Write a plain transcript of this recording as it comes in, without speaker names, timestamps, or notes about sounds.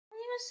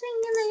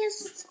saying that your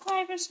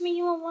subscribers mean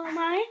you want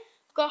mine?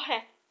 Go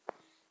ahead.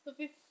 There'll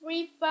be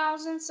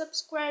 3,000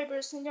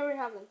 subscribers and you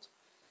haven't.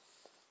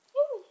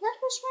 Hey, that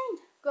was right.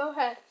 Go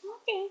ahead.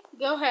 Okay,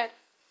 go ahead.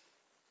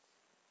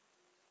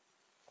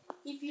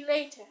 If you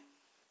later.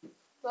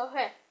 Go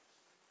ahead.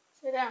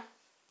 Sit down.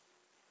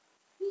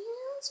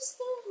 You just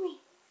leave me.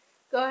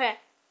 Go ahead.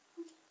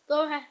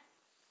 Go ahead.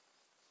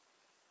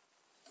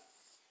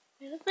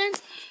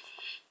 Elephant.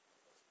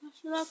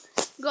 Shut up.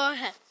 Go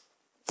ahead.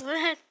 Go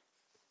ahead.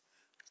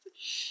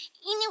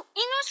 In the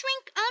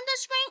spring, on the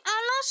spring,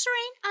 on the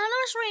spring, on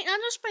the spring, on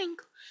the spring.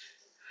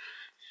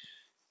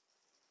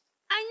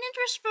 I need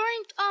to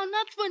spring. Oh,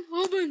 not when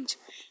opened.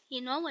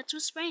 You know what to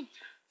spring.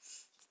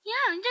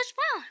 Yeah, in the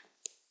spring.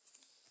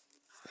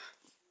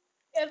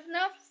 If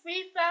not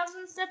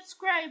 3,000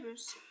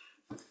 subscribers.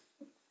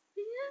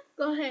 Yeah,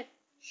 go ahead.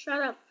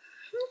 Shut up.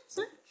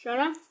 Shut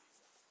up.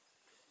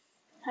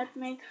 Let's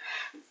make.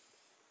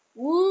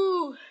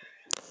 Woo!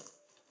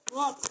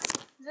 Look,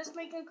 let's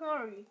make a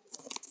curry.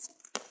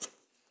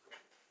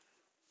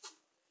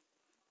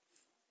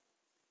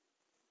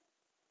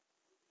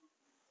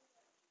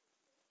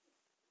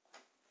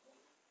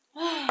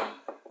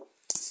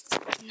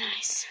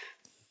 Nice.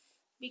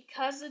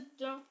 Because if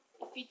you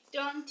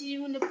don't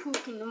do the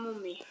poop in the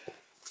movie.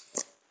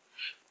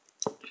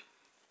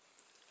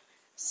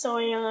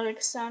 Sorry,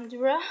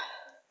 Alexandra.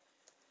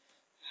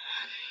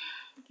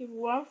 Give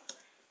one.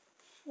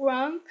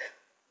 Frank.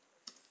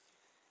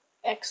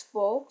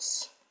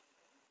 Xbox.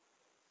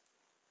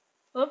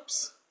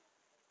 Oops.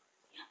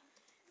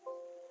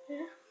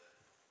 Yeah.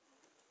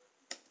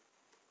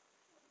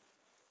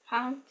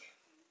 Hank.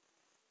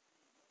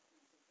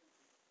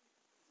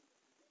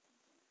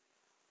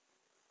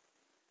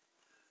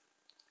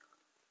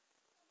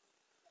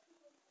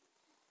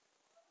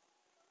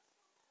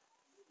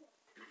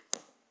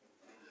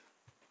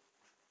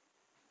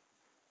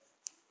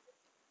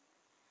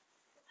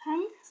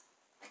 Hank.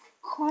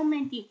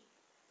 Comedy.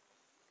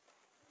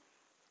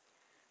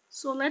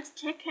 So let's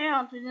check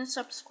out the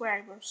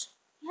subscribers.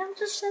 You have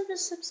to send the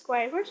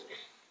subscribers.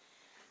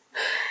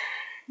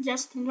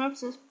 Just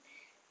interrupt the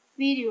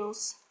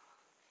videos.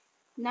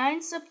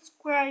 9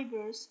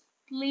 subscribers,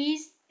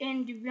 please,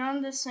 and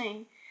beyond the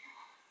same.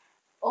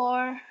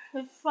 Or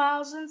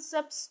 1,000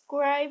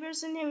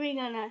 subscribers, and we're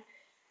gonna.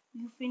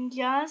 You've been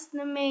just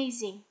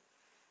amazing.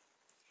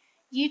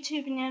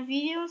 YouTube and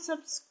video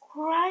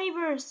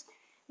subscribers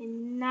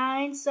and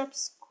 9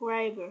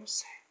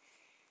 subscribers.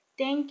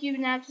 Thank you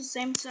now to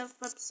same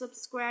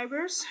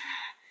subscribers.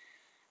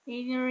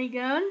 Here we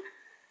go.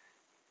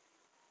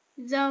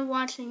 Done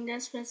watching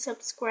this with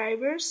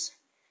subscribers.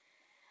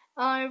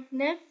 I've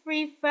net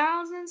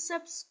 3,000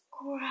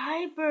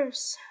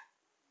 subscribers.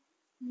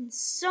 It's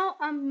so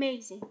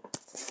amazing.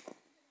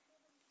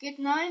 Get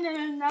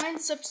 909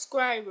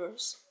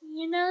 subscribers.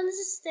 You know,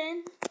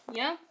 understand?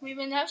 Yeah, we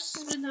will have to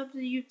spin up the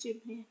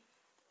YouTube here.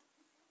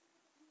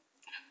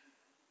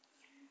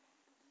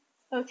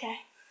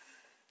 Okay.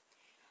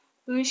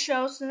 We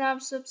show some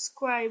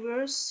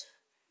subscribers.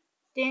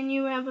 Then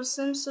you have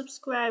some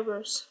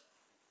subscribers.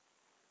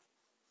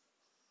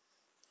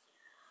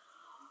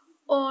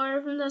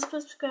 Or from the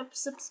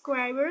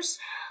subscribers,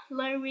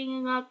 like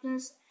ringing up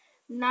this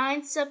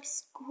 9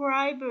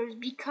 subscribers.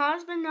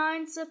 Because the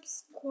 9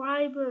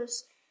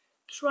 subscribers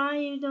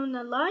trying on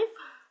the live,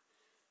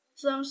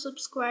 some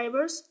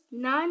subscribers,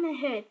 9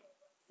 ahead,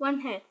 1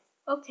 head.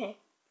 Okay.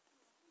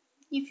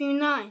 If you're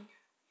 9,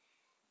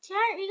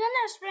 you're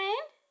gonna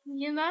sprint?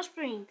 You're not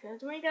spring,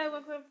 because we gotta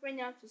go bring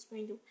out to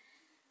spring.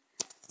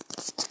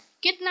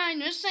 Get 9,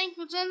 let's thank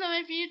for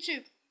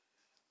YouTube.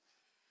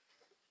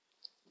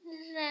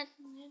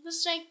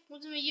 Let's thank for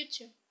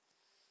YouTube.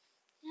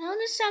 Now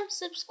there's some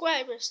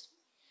subscribers.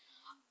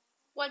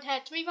 What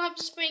had 300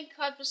 spring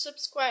card for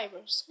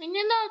subscribers? And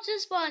you know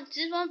this one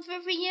for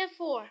 3 year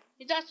 4.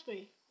 That's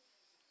me.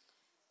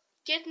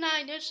 Get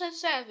 9, there's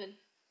 7.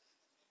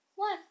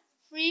 What?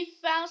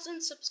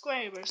 3,000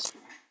 subscribers.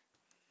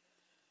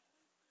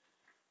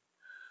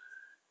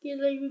 Get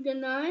like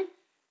 9.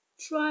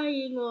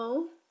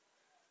 Triangle.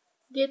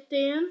 Get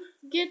down.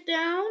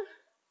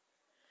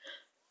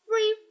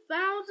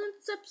 3,000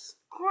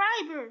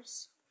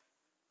 subscribers.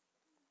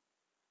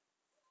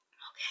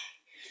 Okay.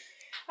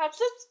 Have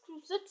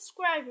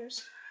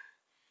subscribers.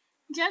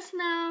 Just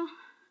now.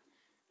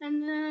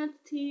 And then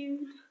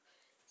to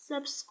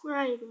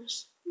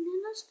subscribers. And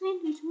then let's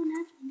thank you to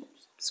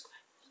subscribers.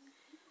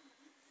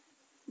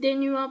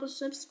 Then you have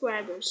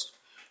subscribers.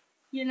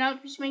 You now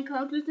just make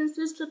competence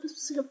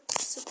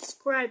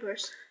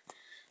subscribers.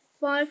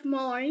 5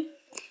 more.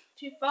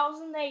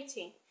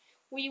 2018.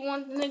 We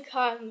want the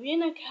card.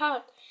 Win a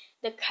card.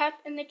 The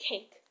cut and the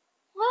cake.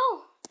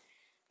 Whoa!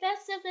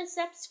 That's the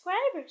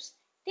subscribers.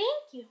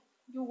 Thank you.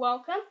 You're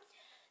welcome.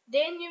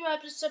 Then you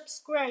have the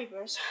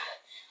subscribers.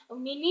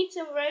 We need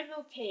some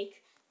regular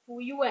cake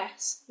for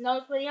US. Now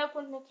put up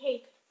on the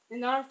cake.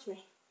 Another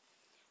 3.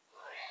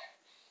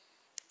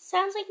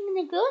 Sounds like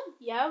really good.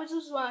 Yeah, we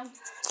just want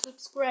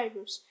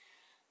subscribers.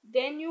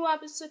 Then you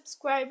have the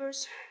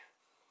subscribers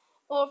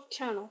of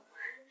channel.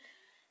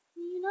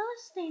 You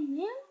thing,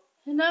 man.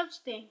 Another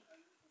thing.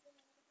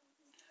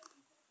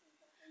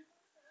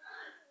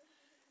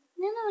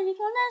 No, you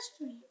go next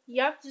to me.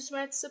 Yup, just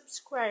went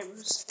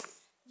subscribers.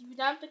 You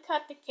have to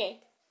cut the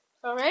cake.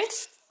 Alright?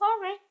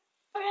 Alright.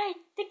 Alright.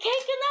 The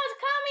cake is not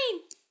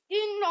coming.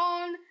 Ding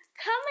dong.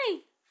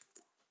 Coming.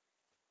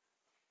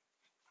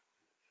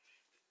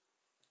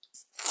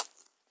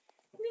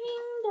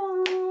 Ding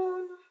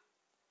dong.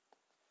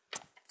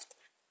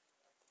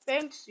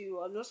 Thanks you.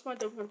 I just want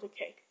to open the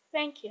cake.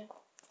 Thank you.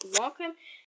 You're welcome.